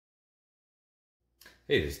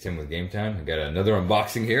Hey, this is Tim with Game Time. I got another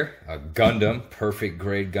unboxing here. A Gundam, perfect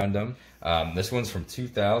grade Gundam. This one's from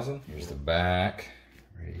 2000. Here's the back,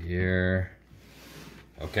 right here.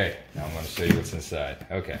 Okay, now I'm going to show you what's inside.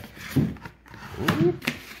 Okay.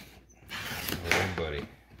 Whoop. Hey, buddy.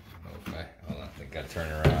 Okay, hold on. I think I gotta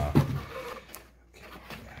turn around. Okay.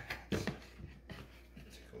 Take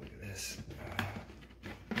a look at this.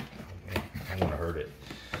 Oh, man. I don't want to hurt it.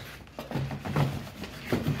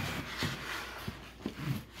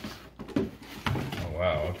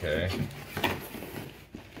 Wow, okay. It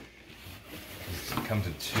comes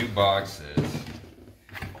in 2 boxes.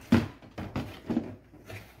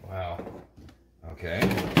 Wow. Okay.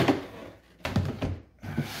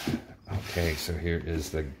 Okay, so here is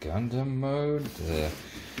the Gundam mode, the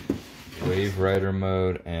Wave Rider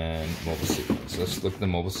mode, and mobile suit. So let's look at the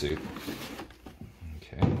mobile suit.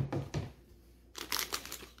 Okay.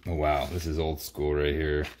 Oh wow, this is old school right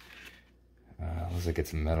here. Looks like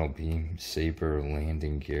it's metal beam, saber,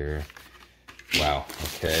 landing gear. Wow,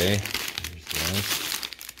 okay. Here's this.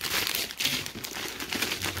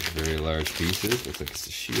 Very large pieces. Looks like it's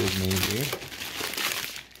a shield maybe.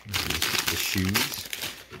 Here's the shoes.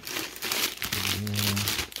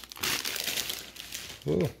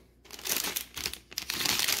 Whoa.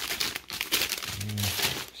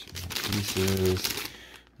 Some pieces.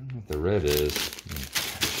 I don't know what the red is.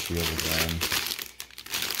 Shield again.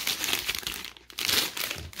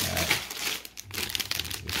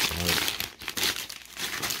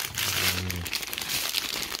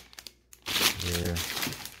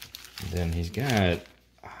 Then he's got,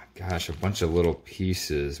 gosh, a bunch of little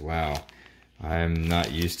pieces. Wow. I'm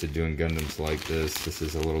not used to doing Gundams like this. This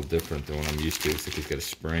is a little different than what I'm used to. Looks like he's got a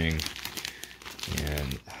spring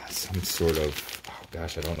and some sort of, oh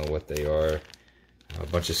gosh, I don't know what they are. A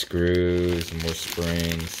bunch of screws and more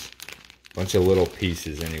springs. A bunch of little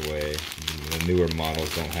pieces anyway. The newer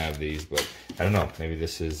models don't have these, but I don't know. Maybe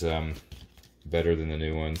this is better than the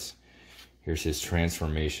new ones. Here's his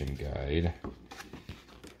transformation guide.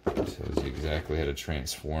 Tells you exactly how to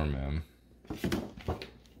transform him.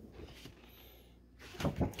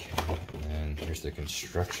 Okay, and then here's the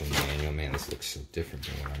construction manual. Man, this looks so different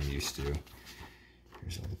than what I'm used to.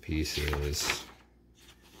 Here's all the pieces.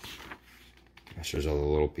 Gosh, there's all the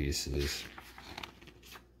little pieces.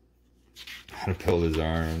 How to build his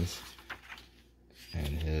arms. And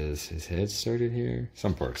his head started here.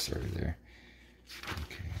 Some parts started there.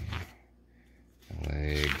 Okay. The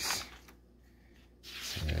legs.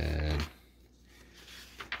 Head.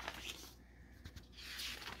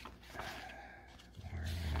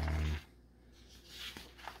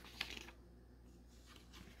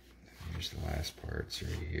 Here's the last parts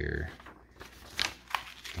right here.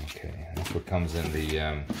 Okay, that's what comes in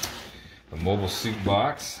the mobile suit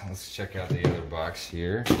box. Let's check out the other box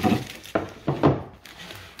here. Okay.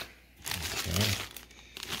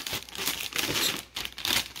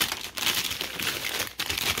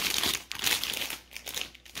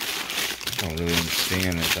 I don't really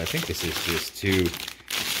understand this. I think this is just 2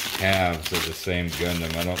 halves of the same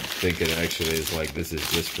Gundam. I don't think it actually is like this is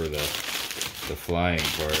just for the flying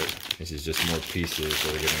part. This is just more pieces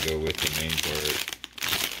that are going to go with the main part.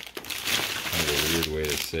 Kind of a weird way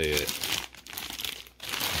to say it.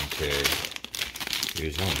 Okay.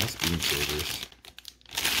 Here's, oh, that's beam sabers.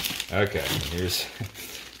 Okay, here's,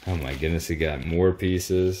 oh my goodness, we got more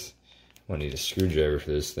pieces. I need a screwdriver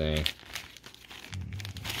for this thing.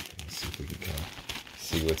 Let's see if we can kind of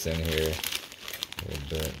see what's in here.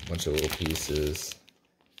 A bunch of little pieces.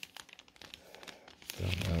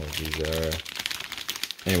 Don't know what these are.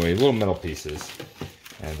 Anyway, little metal pieces.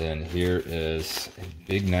 And then here is a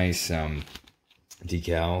big, nice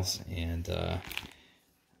decals. And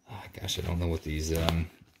gosh, I don't know what these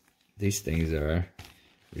things are.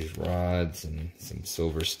 There's rods and some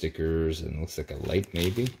silver stickers, and looks like a light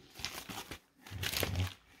maybe. Okay.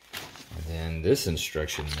 And then this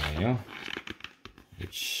instruction manual,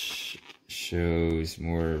 which shows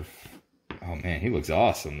more of, oh man, he looks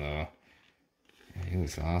awesome though. Yeah, he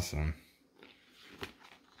looks awesome.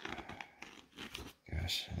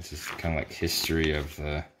 Gosh, this is kind of like history of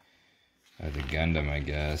the Gundam, I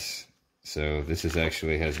guess. So this is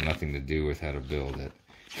actually has nothing to do with how to build it.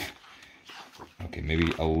 Okay,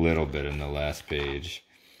 maybe a little bit in the last page.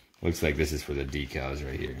 Looks like this is for the decals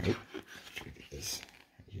right here. Oop, look at this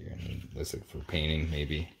right here. And looks like for painting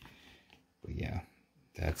maybe. But yeah,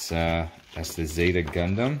 that's the Zeta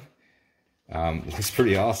Gundam. Looks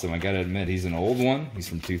pretty awesome. I gotta admit, he's an old one. He's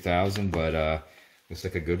from 2000, but looks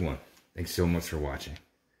like a good one. Thanks so much for watching.